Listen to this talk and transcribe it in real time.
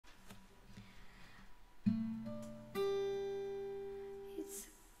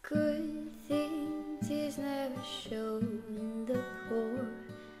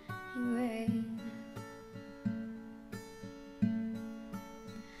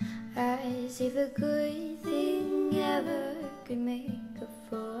as if a good thing ever could make up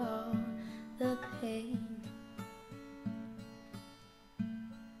for all the pain.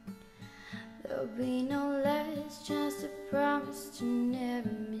 There'll be no last chance to promise to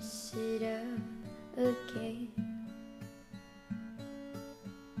never miss it up again.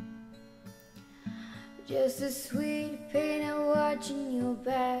 Just a sweet pain of watching your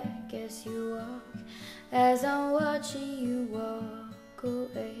back as you walk, as I'm watching you walk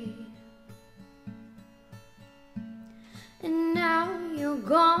away. And now you're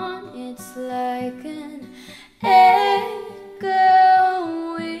gone, it's like an echo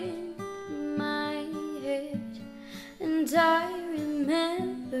in my head, and I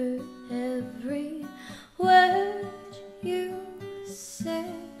remember every word you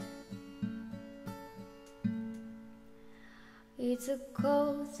said. It's a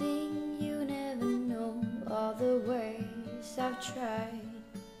cold thing, you never know all the ways I've tried.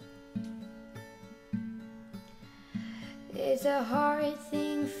 It's a hard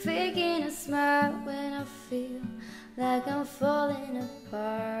thing faking a smile when I feel like I'm falling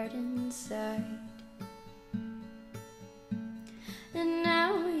apart inside. And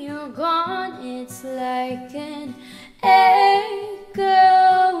now you're gone, it's like an echo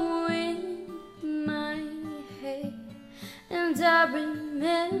in my head, and I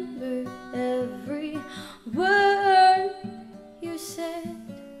remember every word you said.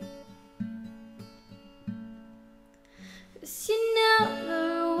 'Cause you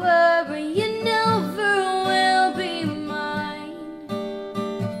never were, and you never will be mine.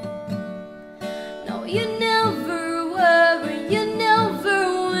 No, you never were, and you never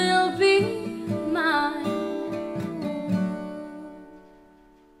will be mine.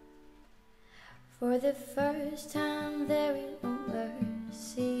 For the first time there is no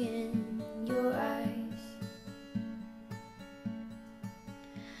mercy in your eyes,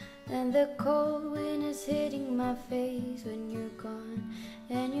 and the cold wind is hitting my face when you're gone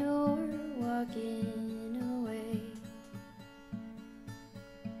and you're walking away.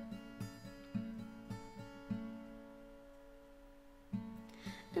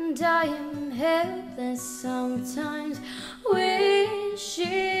 And I am helpless sometimes,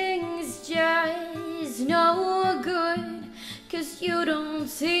 wishing it's just no good, 'cause you don't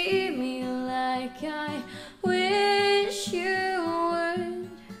see me like I wish you would.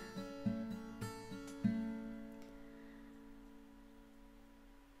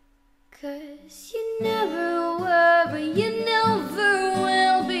 Cause you never were, but you never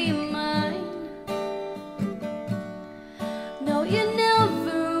will be mine. No, you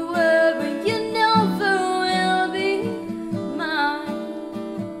never were, but you never will be mine.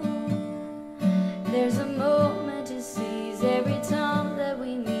 There's a moment to seize every time that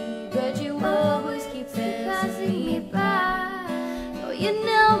we meet, but you always keep passing me by. No, you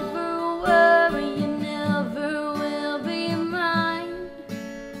never were, and you never will be mine.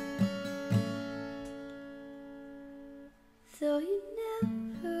 Though you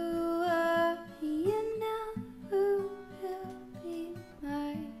never were, you never will be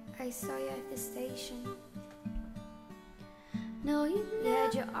mine. I saw you at the station. No, you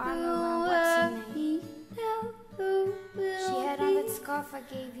had your arm around what's her name? She had on that scarf I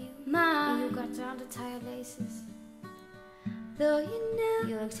gave you, and you got down to tie her laces. Though you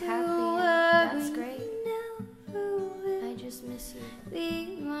never looked happy, and that's great. I Just miss you.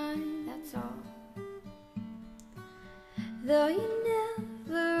 be mine. That's all. Though you